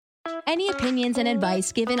Any opinions and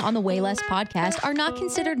advice given on the Way Less podcast are not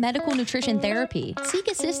considered medical nutrition therapy. Seek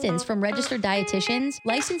assistance from registered dietitians,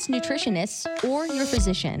 licensed nutritionists, or your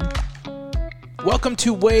physician. Welcome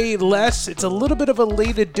to Way Less. It's a little bit of a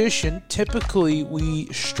late edition. Typically, we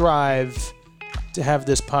strive to have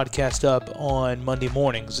this podcast up on Monday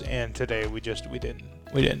mornings, and today we didn't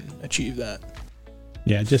achieve that.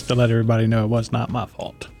 Yeah, just to let everybody know, it was not my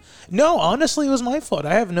fault. No, honestly, it was my fault.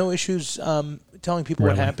 I have no issues telling people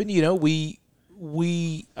what happened. You know, we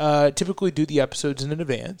typically do the episodes in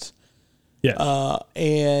advance. Yes.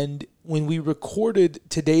 And when we recorded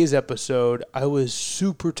today's episode, I was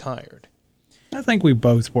super tired. I think we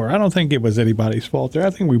both were. I don't think it was anybody's fault there. I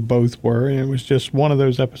think we both were, and it was just one of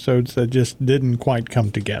those episodes that just didn't quite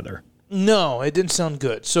come together. No, it didn't sound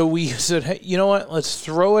good. So we said, hey, you know what? Let's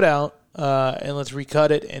throw it out and let's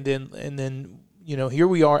recut it, and then you know, here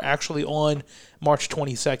we are actually on March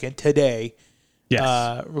 22nd today.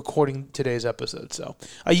 Yes. Recording today's episode. So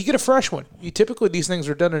you get a fresh one. Typically these things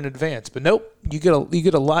are done in advance, but nope, you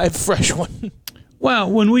get a live fresh one.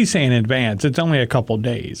 Well, when we say in advance, it's only a couple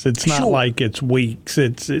days. It's not like it's weeks.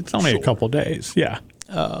 It's only a couple days. Yeah.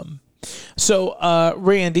 So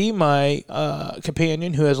Randy, my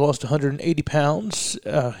companion who has lost 180 pounds,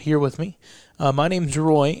 here with me. My name's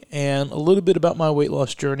Roy, and a little bit about my weight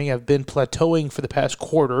loss journey. I've been plateauing for the past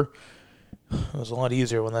quarter. It was a lot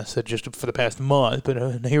easier when I said just for the past month,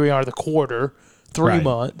 but here we are, the quarter, 3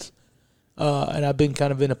 months. And I've been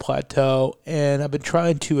kind of in a plateau, and I've been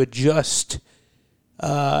trying to adjust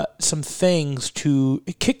some things to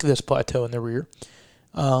kick this plateau in the rear.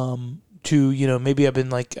 Maybe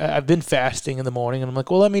I've been fasting in the morning, and I'm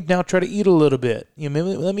like, well, let me now try to eat a little bit. Maybe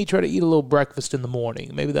let me try to eat a little breakfast in the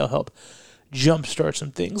morning. Maybe that'll help jumpstart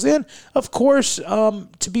some things. And of course,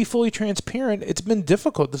 to be fully transparent, it's been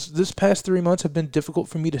difficult. This past 3 months have been difficult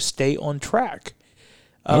for me to stay on track.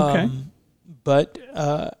 Okay. But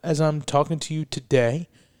as I'm talking to you today,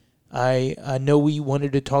 I know we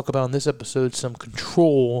wanted to talk about in this episode some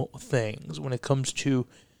control things when it comes to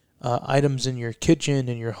items in your kitchen,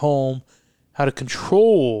 in your home, how to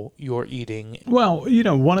control your eating. Well, you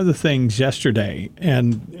know, one of the things yesterday,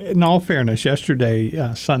 and in all fairness,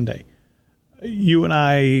 Sunday, you and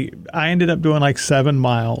I ended up doing like 7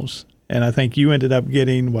 miles, and I think you ended up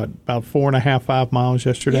getting, about 4.5, 5 miles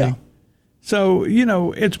yesterday? Yeah. So, you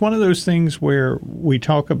know, it's one of those things where we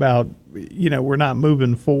talk about, you know, we're not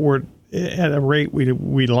moving forward at a rate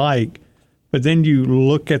we like, but then you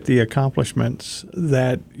look at the accomplishments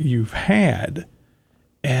that you've had,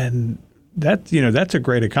 and that's a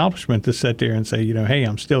great accomplishment to sit there and say, you know, hey,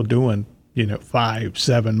 I'm still doing, 5,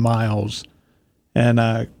 7 miles.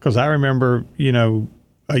 And because I remember,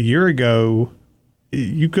 a year ago,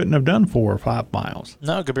 you couldn't have done 4 or 5 miles.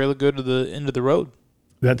 No, I could barely go to the end of the road.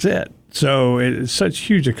 That's it. So it's such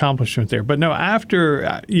huge accomplishment there. But no,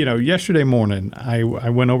 after, yesterday morning, I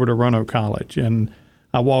went over to Roanoke College, and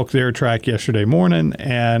I walked their track yesterday morning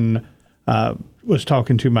and was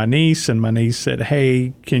talking to my niece, and my niece said,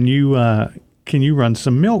 hey, can you run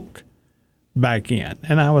some milk back in?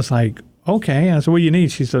 And I was like, okay. And I said, what do you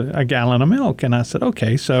need? She said, a gallon of milk. And I said,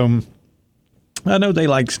 okay. So I know they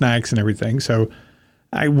like snacks and everything. So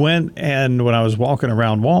I went, and when I was walking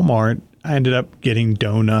around Walmart, I ended up getting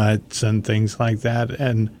donuts and things like that.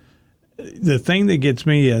 And the thing that gets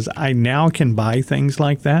me is I now can buy things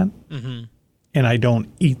like that, and I don't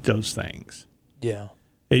eat those things. Yeah.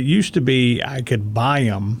 It used to be I could buy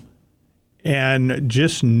them, and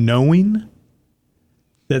just knowing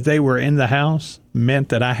that they were in the house meant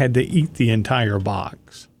that I had to eat the entire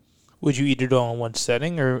box. Would you eat it all in one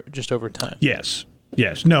setting or just over time? Yes.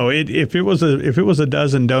 No, if it was a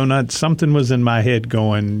dozen donuts, something was in my head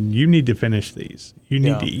going, you need to finish these. You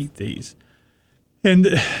need to eat these. And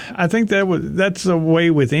I think that's a way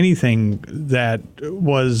with anything that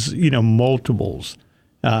was, multiples.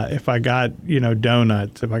 If I got,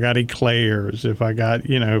 donuts, if I got eclairs, if I got,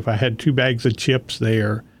 if I had 2 bags of chips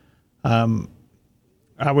there, I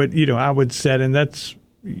would set, and that's,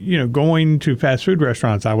 going to fast food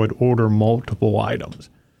restaurants, I would order multiple items.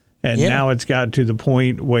 And now it's got to the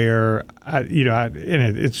point where,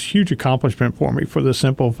 it's a huge accomplishment for me for the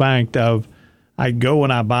simple fact of I go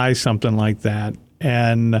and I buy something like that,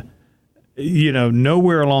 and,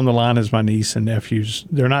 nowhere along the line is my niece and nephews.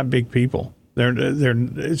 They're not big people. They're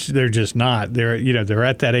just not. They're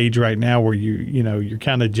at that age right now where you're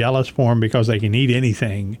kind of jealous for them because they can eat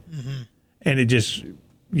anything, and it just,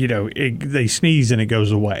 they sneeze and it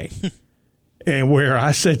goes away. And where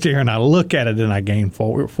I sit there and I look at it and I gain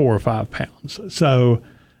 4 or 5 pounds. So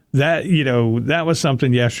that, that was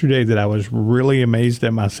something yesterday that I was really amazed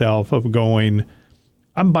at myself of going,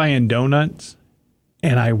 I'm buying donuts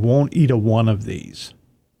and I won't eat a one of these.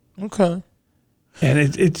 Okay. And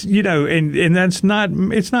it's and that's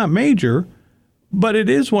it's not major, but it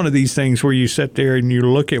is one of these things where you sit there and you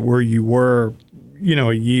look at where you were,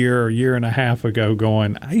 a year and a half ago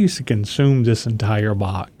going, I used to consume this entire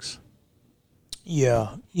box.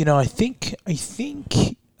 Yeah. I think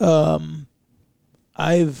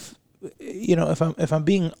I've, if I'm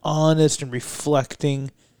being honest and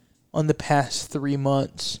reflecting on the past 3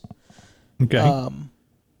 months, okay.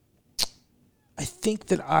 I think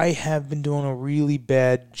that I have been doing a really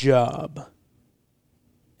bad job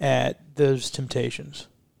at those temptations.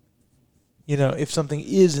 If something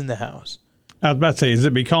is in the house. I was about to say, is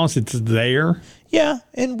it because it's there? Yeah,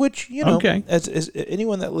 and which, okay. as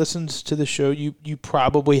anyone that listens to the show, you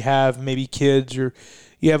probably have maybe kids or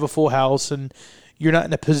you have a full house and you're not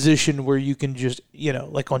in a position where you can just,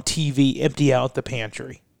 like on TV, empty out the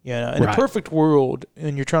pantry. In a perfect world,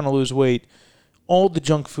 and you're trying to lose weight, all the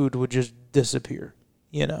junk food would just disappear.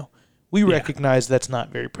 We recognize that's not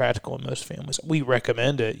very practical in most families. We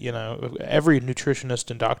recommend it. Every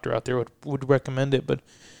nutritionist and doctor out there would recommend it, but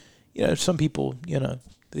some people,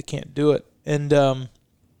 they can't do it. And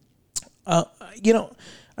I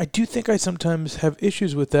do think I sometimes have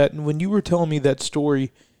issues with that. And when you were telling me that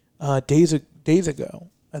story days ago,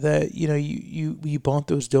 that you bought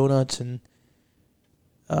those donuts and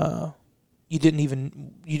you didn't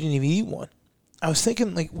even eat one. I was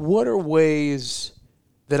thinking, like, what are ways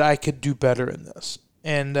that I could do better in this?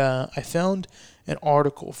 And I found an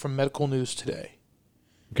article from Medical News Today.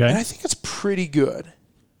 Okay. And I think it's pretty good.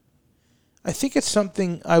 I think it's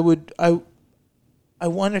something I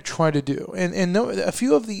want to try to do. And a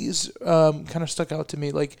few of these kind of stuck out to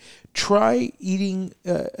me. Like, try eating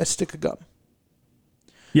a stick of gum.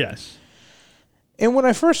 Yes. And when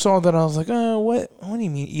I first saw that, I was like, oh, what do you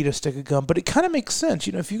mean eat a stick of gum? But it kind of makes sense.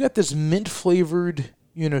 If you got this mint-flavored,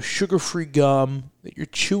 sugar-free gum that you're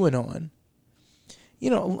chewing on,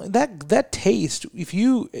 that taste,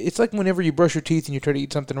 it's like whenever you brush your teeth and you try to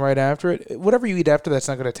eat something right after it, whatever you eat after that's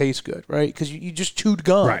not going to taste good, right? Because you just chewed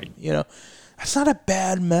gum, right? That's not a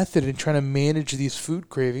bad method in trying to manage these food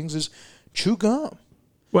cravings is chew gum.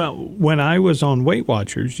 Well, when I was on Weight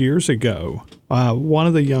Watchers years ago, one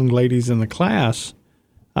of the young ladies in the class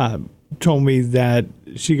told me that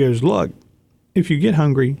she goes, look, if you get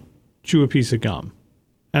hungry, chew a piece of gum.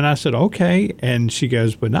 And I said, okay. And she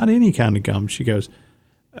goes, but not any kind of gum. She goes,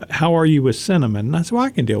 how are you with cinnamon? And I said, well, I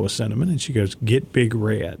can deal with cinnamon. And she goes, get Big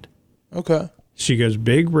Red. Okay. She goes,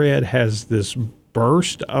 Big Red has this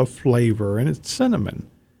burst of flavor and it's cinnamon.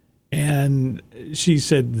 And she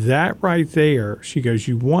said that right there, she goes,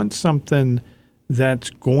 you want something that's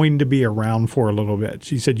going to be around for a little bit.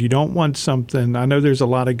 She said, you don't want something, I know there's a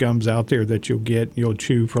lot of gums out there that you'll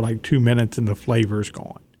chew for like 2 minutes and the flavor's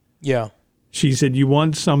gone. Yeah. She said, you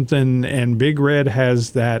want something, and Big Red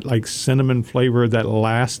has that like cinnamon flavor that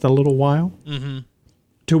lasts a little while. Mm-hmm.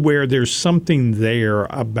 To where there's something there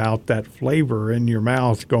about that flavor in your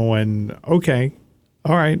mouth going, okay,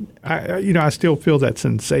 all right, I still feel that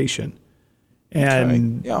sensation.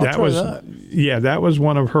 And okay. that was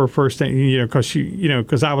one of her first things,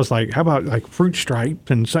 because I was like, how about like Fruit Stripe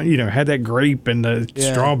and some, had that grape and the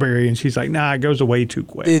strawberry, and she's like, nah, it goes away too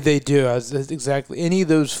quick. They do. Exactly. Any of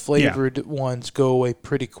those flavored ones go away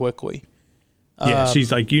pretty quickly. Yeah,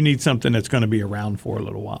 she's like, you need something that's going to be around for a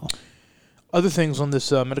little while. Other things on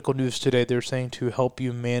this Medical News Today, they're saying to help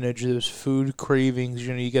you manage those food cravings.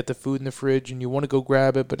 You get the food in the fridge and you want to go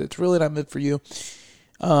grab it, but it's really not meant for you.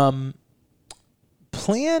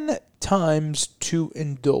 Plan times to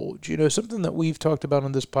indulge. Something that we've talked about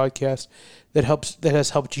on this podcast that has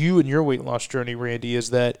helped you in your weight loss journey, Randy, is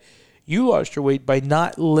that you lost your weight by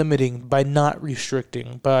not limiting, by not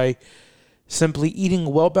restricting, by simply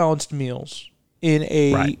eating well-balanced meals in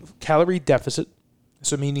a calorie deficit.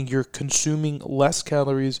 So meaning you're consuming less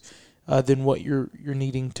calories than what you're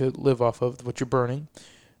needing to live off of, what you're burning.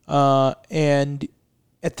 And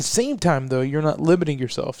at the same time, though, you're not limiting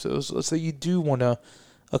yourself. So let's say you do want a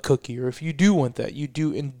cookie, or if you do want that, you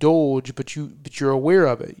do indulge, but you're aware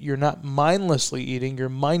of it. You're not mindlessly eating, you're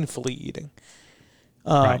mindfully eating.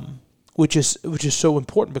 Which is so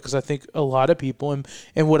important, because I think a lot of people, and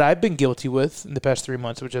what I've been guilty with in the past 3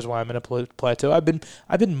 months, which is why I'm in a plateau, I've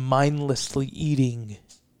been mindlessly eating.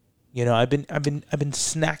 I've been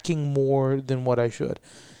snacking more than what I should.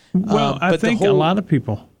 Well, I think a lot of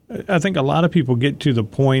people get to the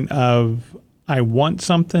point of, I want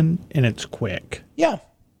something and it's quick. Yeah.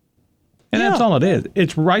 And that's all it is.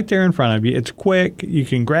 It's right there in front of you. It's quick. You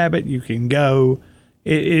can grab it. You can go.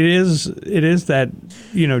 It is that,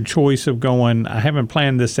 choice of going, I haven't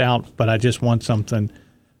planned this out, but I just want something.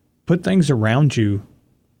 Put things around you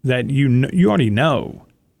that you already know.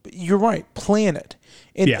 You're right. Plan it.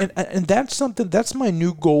 And that's something, that's my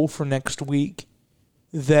new goal for next week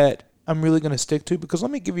that I'm really going to stick to, because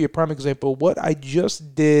let me give you a prime example. What I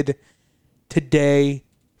just did today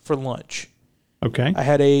for lunch. Okay. I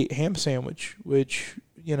had a ham sandwich, which,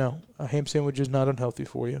 a ham sandwich is not unhealthy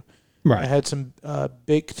for you. Right. I had some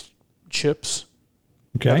baked chips.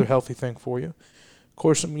 Okay. Another healthy thing for you. Of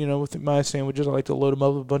course, with my sandwiches, I like to load them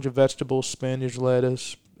up with a bunch of vegetables, spinach,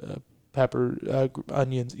 lettuce, pepper,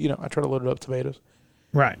 onions. I try to load it up with tomatoes.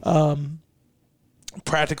 Right.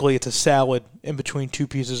 Practically, it's a salad in between two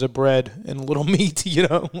pieces of bread and a little meat,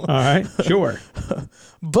 All right. Sure.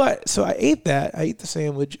 But, so I ate that. I ate the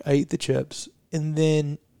sandwich. I ate the chips. And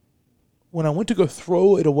then when I went to go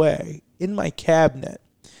throw it away, in my cabinet,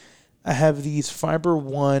 I have these Fiber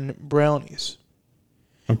One brownies.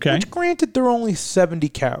 Okay. Which, granted, they're only 70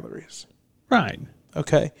 calories. Right.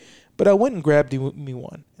 Okay. But I went and grabbed me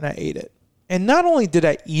one, and I ate it. And not only did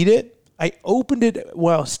I eat it, I opened it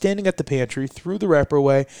while standing at the pantry, threw the wrapper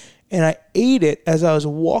away, and I ate it as I was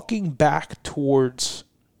walking back towards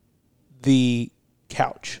the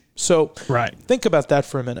couch. So right. Think about that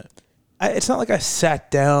for a minute. It's not like I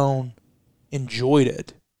sat down, enjoyed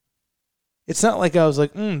it. It's not like I was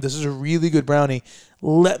like, this is a really good brownie.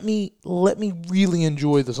 Let me really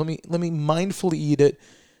enjoy this. Let me mindfully eat it.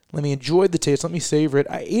 Let me enjoy the taste. Let me savor it.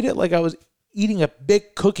 I ate it like I was eating a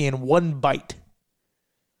big cookie in one bite.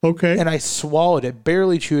 Okay. And I swallowed it,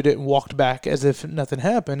 barely chewed it, and walked back as if nothing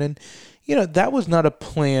happened. And, that was not a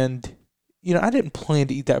planned, I didn't plan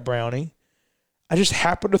to eat that brownie. I just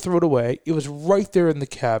happened to throw it away. It was right there in the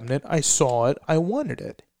cabinet. I saw it. I wanted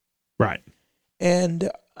it. Right. And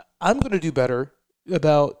I'm going to do better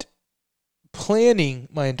about planning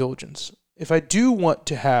my indulgence. If I do want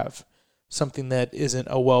to have something that isn't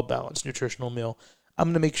a well-balanced nutritional meal, I'm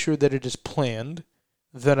going to make sure that it is planned,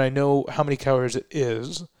 that I know how many calories it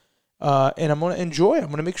is, and I'm going to enjoy it. I'm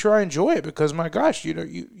going to make sure I enjoy it, because, my gosh,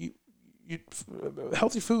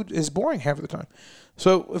 healthy food is boring half of the time.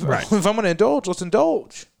 So if I'm going to indulge, let's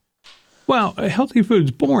indulge. Well, healthy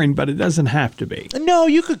food's boring, but it doesn't have to be. No,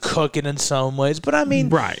 you could cook it in some ways, but I mean,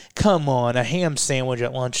 right. Come on, a ham sandwich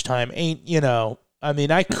at lunchtime ain't,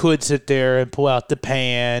 I could sit there and pull out the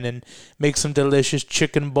pan and make some delicious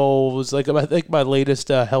chicken bowls. Like, I think my latest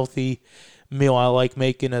healthy meal I like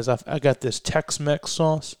making is I got this Tex-Mex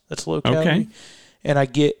sauce that's low calorie. Okay. And I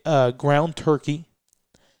get ground turkey,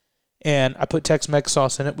 and I put Tex-Mex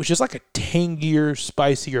sauce in it, which is like a tangier,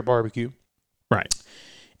 spicier barbecue. Right.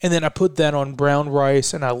 And then I put that on brown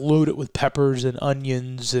rice, and I load it with peppers and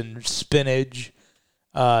onions and spinach.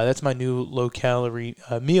 That's my new low-calorie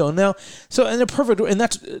meal. Now, that's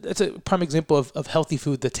a prime example of healthy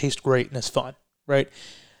food that tastes great and is fun, right?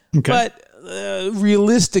 Okay. But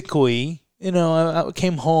realistically, I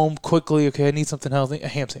came home quickly. Okay, I need something healthy. A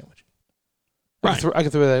ham sandwich. Right. I can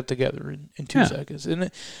throw that together in 2 seconds. And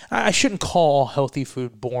I shouldn't call healthy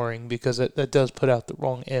food boring, because that does put out the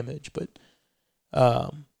wrong image. But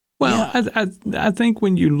I think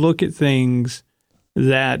when you look at things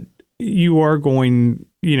that you are going,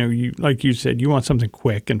 you like you said, you want something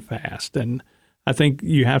quick and fast. And I think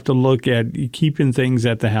you have to look at keeping things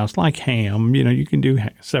at the house, like ham. You can do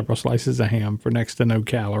several slices of ham for next to no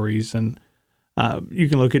calories. And you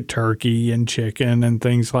can look at turkey and chicken and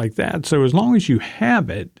things like that. So as long as you have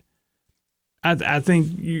it, I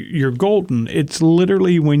think you're golden. It's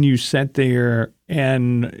literally when you sit there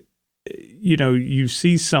and you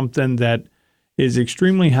see something that is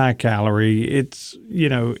extremely high calorie. It's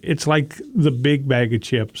like the big bag of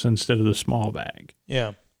chips instead of the small bag.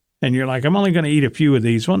 Yeah. And you're like, I'm only going to eat a few of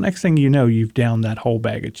these. Well, next thing you know, you've downed that whole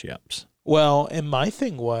bag of chips. Well, and my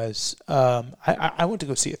thing was, I went to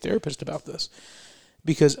go see a therapist about this,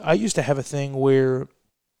 because I used to have a thing where,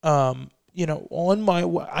 I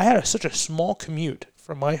had such a small commute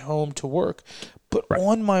from my home to work, but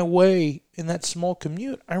on my way in that small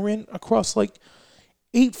commute, I ran across like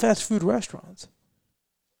 8 fast food restaurants.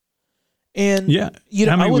 And how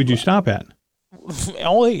many would you stop at?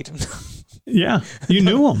 All 8. Yeah, you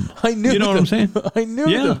knew them. I knew. You know what I'm saying? I knew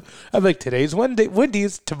them. I'm like, today's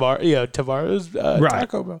Wendy's, tomorrow's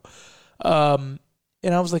Taco Bell.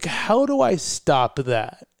 And I was like, how do I stop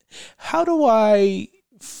that? How do I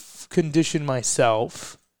condition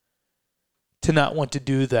myself to not want to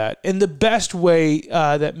do that? And the best way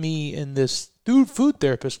that me and this food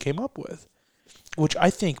therapist came up with, which I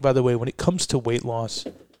think, by the way, when it comes to weight loss,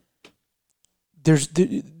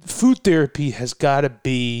 food therapy has got to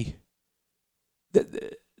be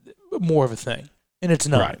more of a thing. And it's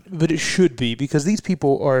not, but it should be, because these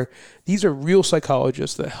are real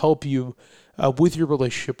psychologists that help you with your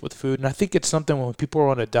relationship with food. And I think it's something when people are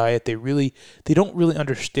on a diet, they don't really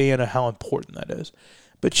understand how important that is.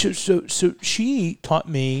 But so she taught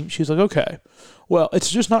me, she's like, okay, well,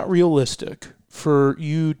 it's just not realistic for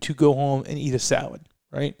you to go home and eat a salad,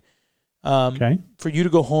 right? Okay. For you to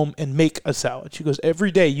go home and make a salad. She goes,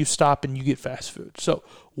 every day you stop and you get fast food. So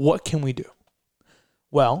what can we do?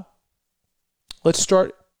 Well, let's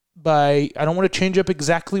start by, I don't want to change up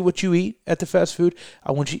exactly what you eat at the fast food.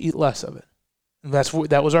 I want you to eat less of it. And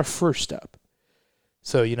that was our first step.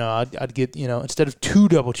 So, I'd get, instead of 2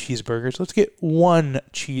 double cheeseburgers, let's get 1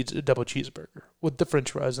 double cheeseburger with the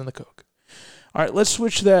French fries and the Coke. All right, let's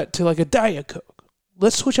switch that to like a Diet Coke.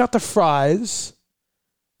 Let's switch out the fries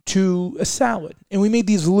to a salad. And we made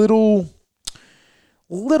these little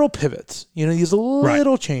pivots, these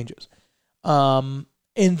little changes. And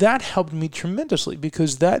that helped me tremendously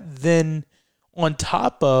because that then, on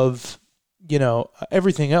top of,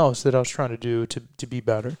 everything else that I was trying to do to be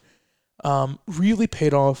better, really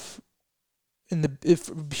paid off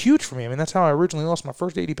huge for me. I mean, that's how I originally lost my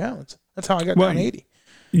first 80 pounds. That's how I got down 80.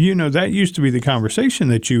 That used to be the conversation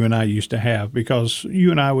that you and I used to have because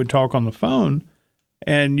you and I would talk on the phone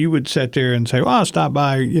and you would sit there and say, well, I'll stop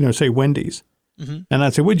by, say Wendy's. Mm-hmm. And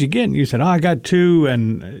I'd say, what'd you get? And you said, I got 2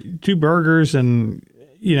 burgers. And,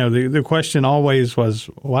 the question always was,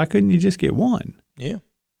 why couldn't you just get 1? Yeah.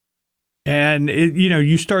 And,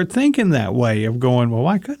 you start thinking that way of going, well,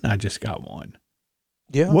 why couldn't I just got 1?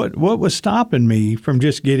 Yeah. What was stopping me from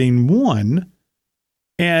just getting 1?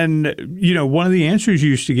 And, one of the answers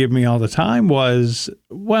you used to give me all the time was,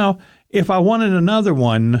 well, if I wanted another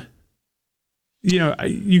one,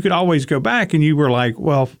 you could always go back. And you were like,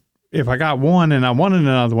 well, if I got 1 and I wanted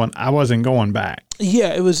another one, I wasn't going back.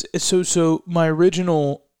 Yeah, it was so my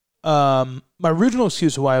original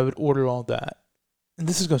excuse why I would order all that. And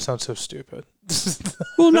this is going to sound so stupid.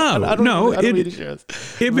 Well,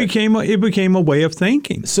 it became a way of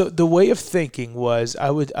thinking. So the way of thinking was I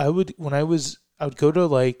would go to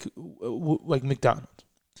like McDonald's,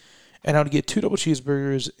 and I would get 2 double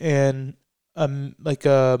cheeseburgers and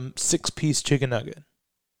 6-piece chicken nugget.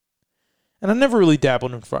 And I never really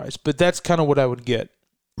dabbled in fries, but that's kind of what I would get.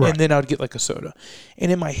 Right. And then I would get like a soda.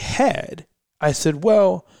 And in my head, I said,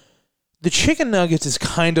 well, the chicken nuggets is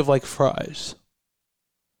kind of like fries.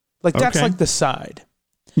 Like that's like the side.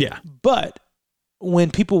 Yeah. But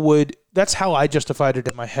when that's how I justified it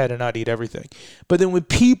in my head, and I'd eat everything. But then when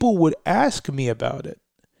people would ask me about it,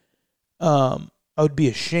 I would be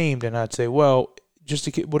ashamed and I'd say, well,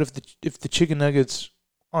 what if the chicken nuggets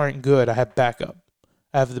aren't good? I have backup.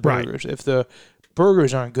 I have the burgers. Right. If the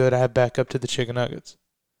burgers aren't good, I have backup to the chicken nuggets.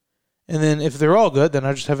 And then if they're all good, then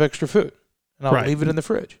I just have extra food and I'll leave it in the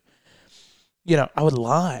fridge. I would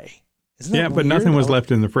lie. But nothing was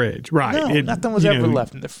left in the fridge. Right. No, nothing was ever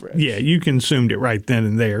left in the fridge. Yeah, you consumed it right then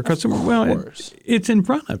and there because, it's in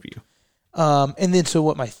front of you. And then so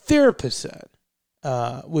what my therapist said,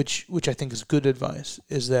 which I think is good advice,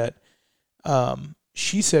 is that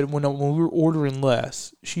she said when we were ordering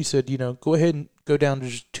less, she said, go ahead and go down to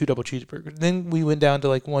just 2 double cheeseburgers. Then we went down to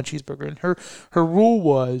like 1 cheeseburger. And her rule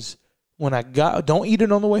was when don't eat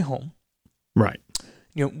it on the way home. Right.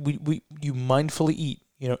 You mindfully eat.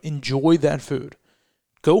 Enjoy that food.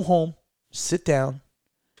 Go home, sit down.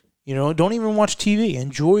 Don't even watch TV.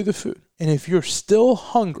 Enjoy the food. And if you're still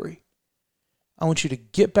hungry, I want you to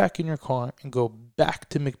get back in your car and go back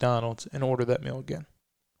to McDonald's and order that meal again,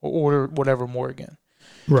 or order whatever more again.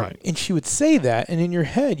 Right. And she would say that, and in your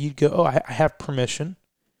head you'd go, "Oh, I have permission,"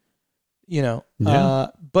 Yeah.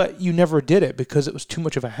 But you never did it because it was too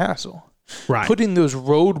much of a hassle. Right. Putting those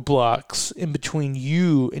roadblocks in between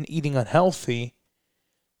you and eating unhealthy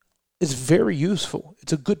is very useful.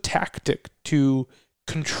 It's a good tactic to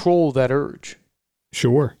control that urge.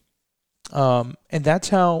 Sure. And that's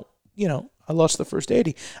how, I lost the first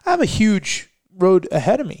 80. I have a huge road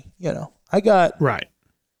ahead of me. I got, right.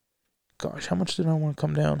 Gosh, how much did I want to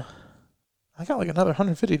come down? I got like another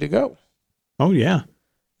 150 to go. Oh yeah.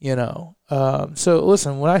 So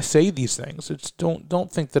listen, when I say these things, it's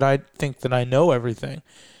don't think that I know everything.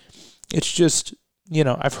 It's just,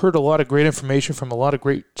 I've heard a lot of great information from a lot of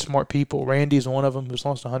great, smart people. Randy's one of them who's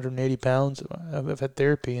lost 180 pounds. I've had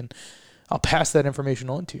therapy, and I'll pass that information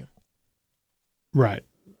on to you. Right.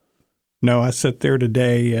 No, I sat there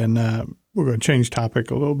today, and we're going to change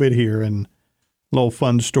topic a little bit here, and a little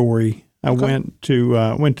fun story. I went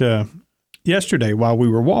to yesterday while we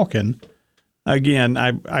were walking. Again,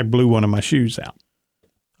 I blew one of my shoes out.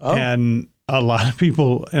 Oh. And a lot of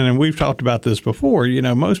people, and we've talked about this before,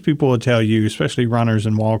 most people will tell you, especially runners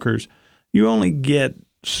and walkers, you only get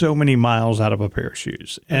so many miles out of a pair of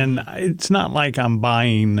shoes. And it's not like I'm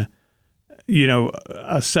buying,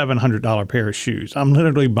 a $700 pair of shoes. I'm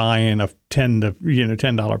literally buying a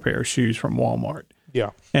 $10 pair of shoes from Walmart.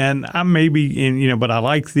 Yeah. And I may be in, but I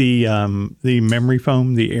like the memory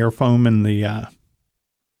foam, the air foam, and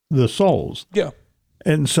the soles. Yeah.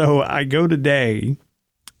 And so I go today,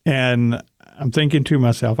 and I'm thinking to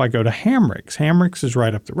myself, I go to Hamrick's. Hamrick's is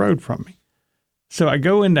right up the road from me. So I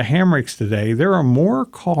go into Hamrick's today. There are more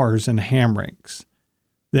cars in Hamrick's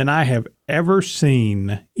than I have ever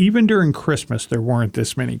seen. Even during Christmas, there weren't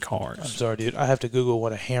this many cars. I'm sorry, dude. I have to Google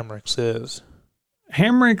what a Hamrick's is.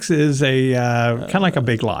 Hamrick's is a kind of like a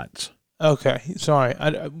Big Lots. Okay. Sorry.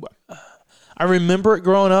 I remember it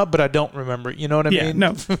growing up, but I don't remember it. You know what I mean?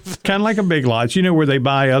 No. Kind of like a Big Lots, where they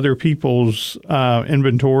buy other people's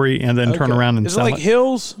inventory and then turn around and sell it. Is it like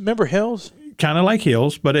Hills? Remember Hills? Kind of like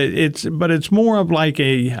Hills, but it's more of like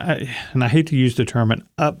and I hate to use the term, an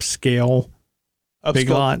upscale Big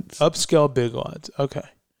Lots. Upscale Big Lots. Okay.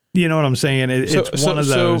 You know what I'm saying? It's one of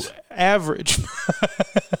those. So average.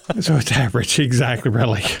 So it's average. Exactly,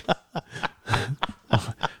 really.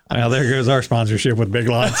 Well, there goes our sponsorship with Big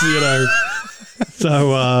Lots,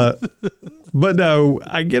 So, but no,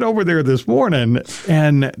 I get over there this morning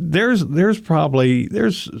and there's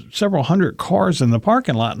several hundred cars in the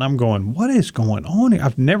parking lot. And I'm going, what is going on here?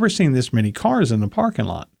 I've never seen this many cars in the parking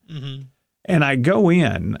lot. Mm-hmm. And I go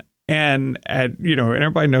in. And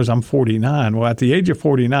everybody knows I'm 49. Well, at the age of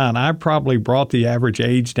 49, I probably brought the average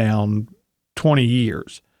age down 20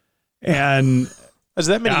 years. And is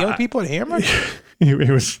that many young people at Hamrick? It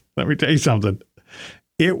was. Let me tell you something.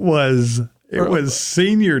 It was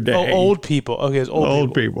senior day. Oh, old people. Okay, it's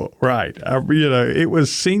old people. Right. It was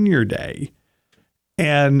senior day,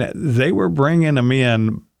 and they were bringing them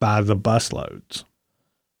in by the busloads.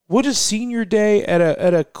 What does senior day at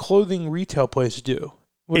a clothing retail place do?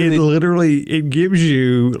 It gives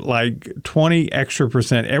you like 20 extra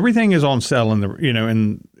 %. Everything is on sale in the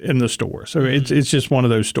in the store. So it's just one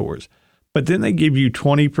of those stores. But then they give you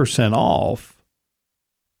 20% off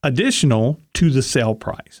additional to the sale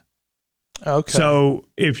price. Okay. So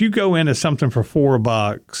if you go into something for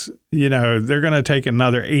 $4, they're going to take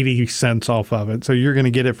another 80 cents off of it. So you're going to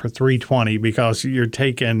get it for $3.20 because you're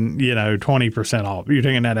taking, 20% off. You're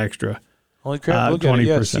taking that extra. Holy crap, look at it.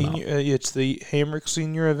 Yeah, it's the Hamrick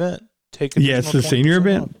senior event. It's the senior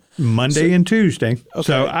event, Monday and Tuesday. Okay.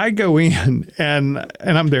 So I go in and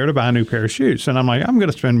I'm there to buy a new pair of shoes. And I'm like, I'm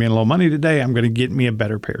going to spend me a little money today. I'm going to get me a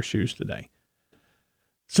better pair of shoes today.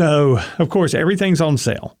 So, of course, everything's on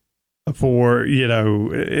sale for,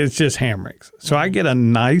 it's just Hamrick's. So I get a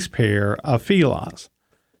nice pair of Filas.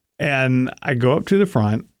 And I go up to the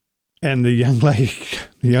front and the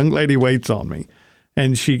young lady waits on me.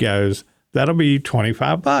 And she goes, that'll be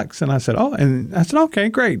 $25. And I said, okay,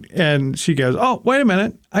 great. And she goes, oh, wait a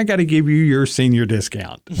minute. I got to give you your senior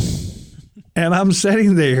discount. And I'm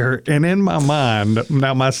sitting there, and in my mind,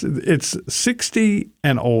 now it's 60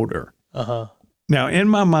 and older. Uh-huh. Now, in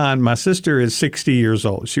my mind, my sister is 60 years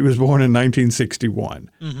old. She was born in 1961.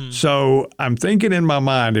 Mm-hmm. So I'm thinking in my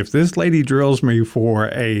mind, if this lady drills me for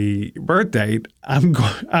a birth date,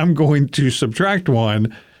 I'm going to subtract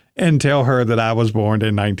one and tell her that I was born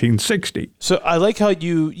in 1960. So I like how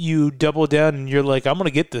you double down and you're like, I'm going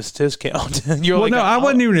to get this discount. I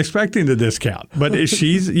wasn't even expecting the discount. But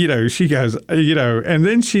she's, she goes, and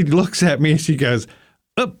then she looks at me and she goes,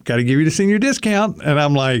 oh, got to give you the senior discount. And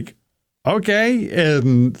I'm like, okay.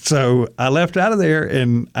 And so I left out of there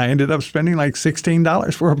and I ended up spending like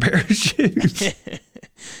 $16 for a pair of shoes.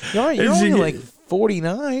 You're only like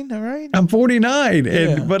 49, all right? I'm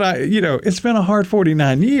 49, but it's been a hard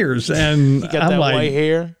 49 years, and you got that white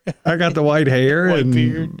hair. I got the white hair white and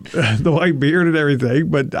beard. The white beard and everything.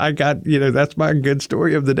 But I got, that's my good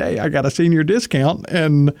story of the day. I got a senior discount,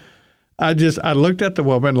 and I looked at the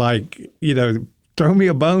woman like, throw me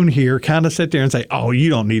a bone here, kind of sit there and say, oh, you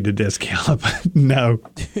don't need the discount. No,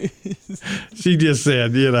 she just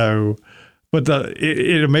said, but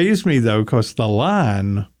it amazed me though, because the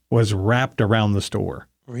line was wrapped around the store.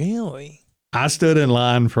 Really? I stood in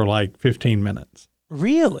line for like 15 minutes.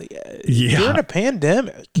 Really? Yeah. During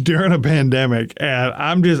a pandemic.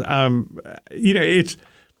 And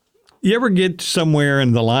you ever get somewhere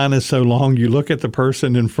and the line is so long, you look at the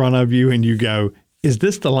person in front of you and you go, is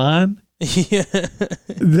this the line? Yeah.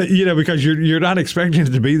 Because you're not expecting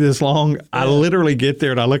it to be this long. Yeah. I literally get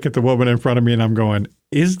there and I look at the woman in front of me and I'm going,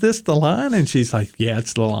 is this the line? And she's like, yeah,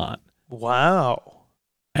 it's the line. Wow.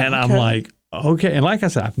 And okay. I'm like, okay. And like I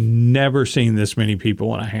said, I've never seen this many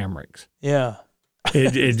people in a Hamrick's. Yeah.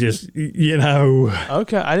 It just,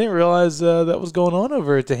 Okay. I didn't realize that was going on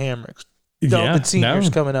over at the Hamrick's. Dumping seniors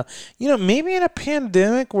coming out. Maybe in a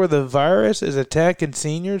pandemic where the virus is attacking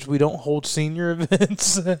seniors, we don't hold senior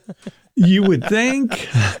events. You would think,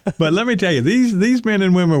 but let me tell you, these men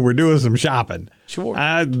and women were doing some shopping. Sure,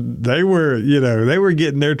 they were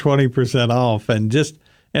getting their 20% off, and just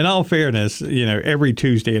in all fairness, every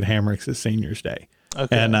Tuesday at Hamrick's is Seniors Day,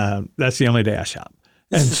 and that's the only day I shop,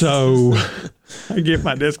 and so I get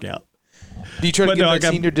my discount. Do you try to get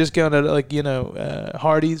that senior discount at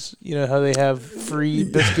Hardee's? You know how they have free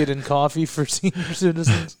biscuit and coffee for senior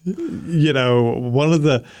citizens. One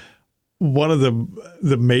of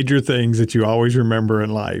the major things that you always remember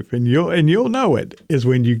in life, and you'll know it, is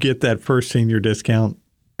when you get that first senior discount.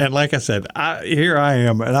 And like I said, here I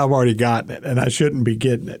am, and I've already gotten it, and I shouldn't be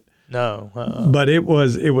getting it. No, but it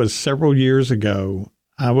was several years ago.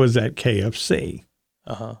 I was at KFC.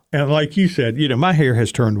 And like you said, my hair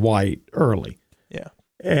has turned white early. Yeah.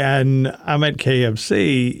 And I'm at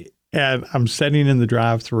KFC, and I'm sitting in the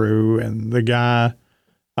drive-thru, and the guy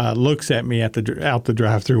looks at me out the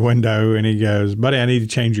drive-thru window, and he goes, "Buddy, I need to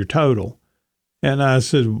change your total." And I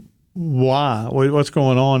said, "Why? What's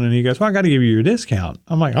going on?" And he goes, "Well, I got to give you your discount."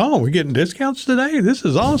 I'm like, "Oh, we're getting discounts today? This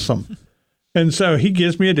is awesome." And so he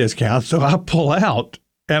gives me a discount. So I pull out,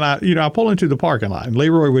 and I pull into the parking lot. And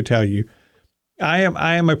Leroy would tell you, I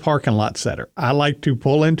am a parking lot setter. I like to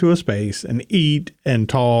pull into a space and eat and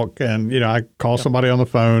talk, and I call somebody on the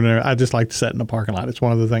phone. And I just like to sit in the parking lot. It's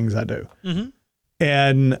one of the things I do. Mm-hmm.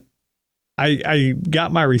 And I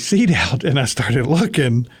got my receipt out, and I started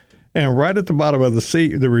looking, and right at the bottom of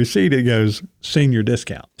the receipt, it goes senior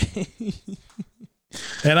discount.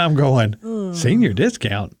 And I'm going, senior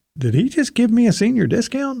discount? Did he just give me a senior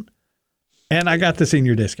discount? And I got the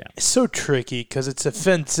senior discount. It's so tricky because it's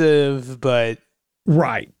offensive, but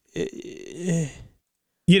right. It's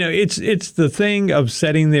the thing of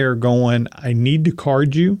sitting there going, I need to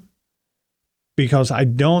card you because I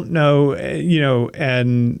don't know,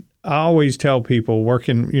 and I always tell people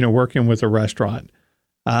working with a restaurant,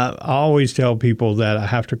 I always tell people that I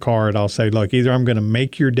have to card. I'll say, look, either I'm going to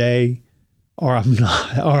make your day or I'm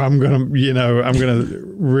not, or I'm going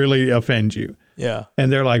to really offend you. Yeah.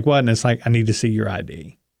 And they're like, what? And it's like, I need to see your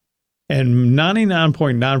ID. And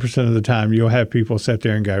 99.9% of the time, you'll have people sit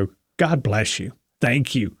there and go, God bless you.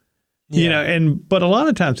 Thank you. Yeah. But a lot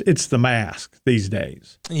of times it's the mask these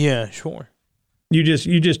days. Yeah, sure. You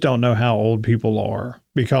just don't know how old people are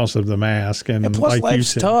because of the mask. And plus, like life's you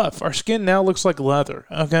said, tough. Our skin now looks like leather.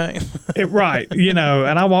 Okay. Right. And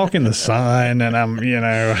I walk in the sun, and I'm doing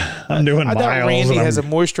miles. I doubt Randy has a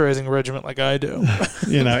moisturizing regimen like I do.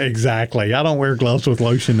 Exactly. I don't wear gloves with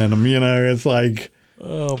lotion in them. It's like,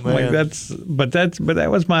 oh man. But that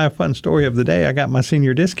was my fun story of the day. I got my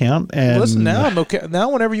senior discount, and listen, now I'm okay. Now,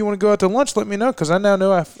 whenever you want to go out to lunch, let me know because I now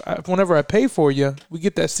know whenever I pay for you, we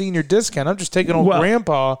get that senior discount. I'm just taking old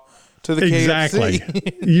Grandpa to the exactly.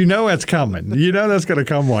 KFC. It's coming. That's going to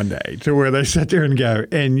come one day to where they sit there and go,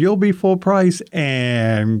 and you'll be full price,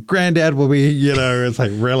 and Granddad will be. It's like,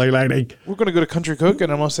 really, lady? We're going to go to Country Cook,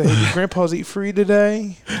 and I'm going to say, hey, did Grandpa's eat free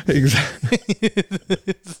today? Exactly.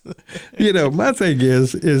 My thing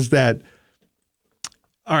is that,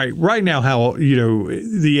 all right, right now, how,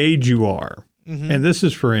 the age you are, and this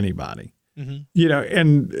is for anybody,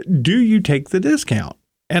 and do you take the discount?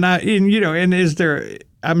 And is there,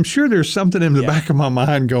 I'm sure there's something in the back of my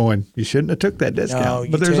mind going, you shouldn't have took that discount.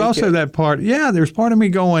 No, but there's also that part, there's part of me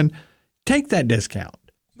going, take that discount.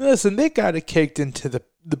 Listen, they got it caked into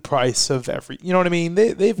the price of every, you know what I mean?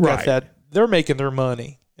 They've got that, they're making their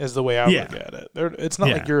money. Is the way I look at it. It's not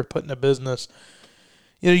like you're putting a business.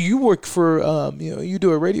 You work for, you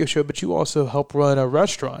do a radio show, but you also help run a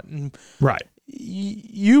restaurant. And right.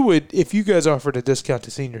 You would, if you guys offered a discount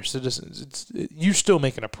to senior citizens, you're still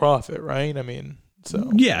making a profit, right? I mean, so.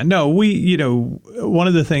 Yeah, no, we, one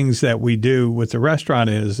of the things that we do with the restaurant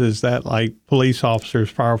is that like police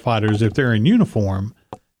officers, firefighters, if they're in uniform,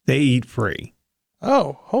 they eat free.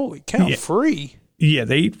 Oh, holy cow, free. Yeah,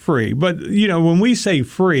 they eat free. But, when we say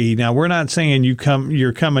free, now we're not saying you're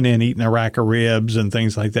coming in eating a rack of ribs and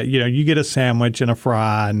things like that. You get a sandwich and a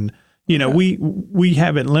fry. And, we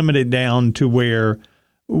have it limited down to where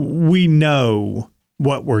we know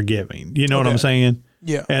what we're giving. You know what I'm saying?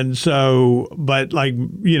 Yeah. And so, but like,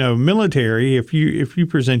 military, if you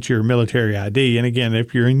present your military ID, and again,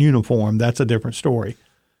 if you're in uniform, that's a different story.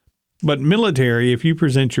 But military, if you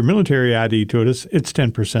present your military ID to us, it's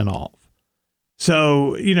 10% off.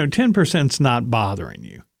 So, 10%'s not bothering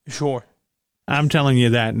you. Sure. I'm telling you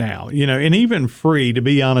that now, and even free, to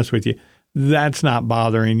be honest with you, that's not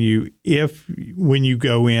bothering you when you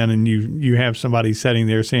go in and you have somebody sitting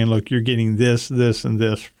there saying, look, you're getting this, this, and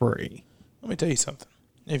this free. Let me tell you something.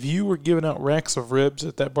 if you were giving out racks of ribs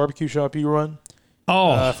at that barbecue shop you run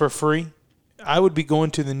for free, I would be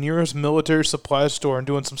going to the nearest military supply store and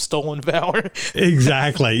doing some stolen valor.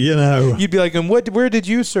 Exactly. You know, you'd be like, "And where did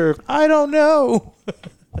you serve?" I don't know.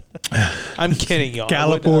 I'm kidding, y'all.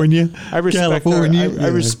 California. I respect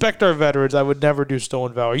our veterans. I would never do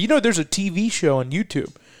stolen valor. You know, there's a TV show on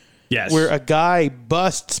YouTube. Yes. Where a guy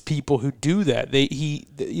busts people who do that.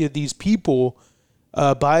 These people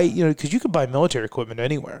buy, because you can buy military equipment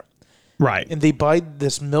anywhere. Right. And they buy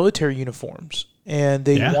this military uniforms. And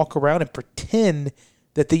they walk around and pretend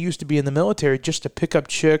that they used to be in the military just to pick up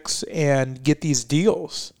chicks and get these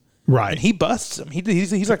deals. Right. And he busts them.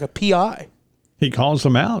 He's like a PI. He calls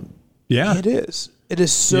them out. Yeah. It is. It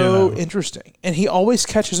is so interesting. And he always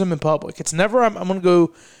catches them in public. It's never, I'm going to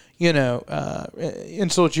go,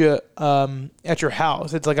 insult you at your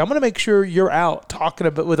house. It's like, I'm going to make sure you're out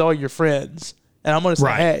talking with all your friends. And I'm going to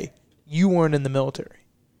say, hey, you weren't in the military.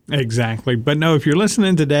 Exactly. But no, if you're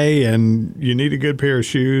listening today and you need a good pair of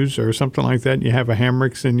shoes or something like that, and you have a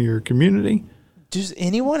Hamricks in your community. Does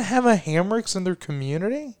anyone have a Hamricks in their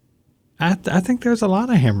community? I think there's a lot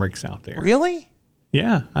of Hamricks out there. Really?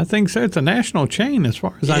 Yeah, I think so. It's a national chain as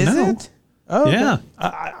far as I know. Is it? Oh, yeah.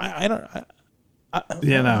 Okay.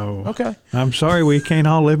 Okay. I'm sorry we can't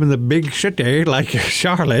all live in the big city like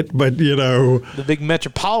Charlotte, but, the big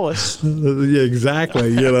metropolis. Yeah,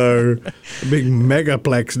 exactly. The big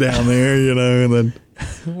megaplex down there, and then.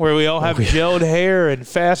 Where we all have gelled hair and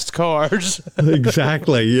fast cars.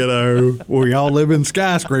 Exactly. We all live in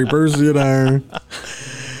skyscrapers, No,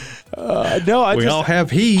 we all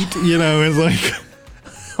have heat, it's like.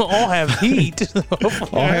 All have heat.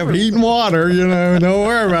 All have heat and water, Don't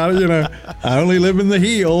worry about it, I only live in the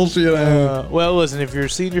hills, Well, listen, if you're a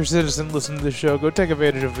senior citizen, listen to the show. Go take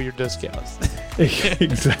advantage of your discounts.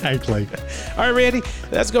 Exactly. All right, Randy,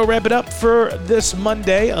 let's go wrap it up for this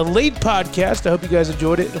Monday. A late podcast. I hope you guys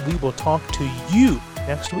enjoyed it, and we will talk to you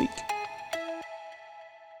next week.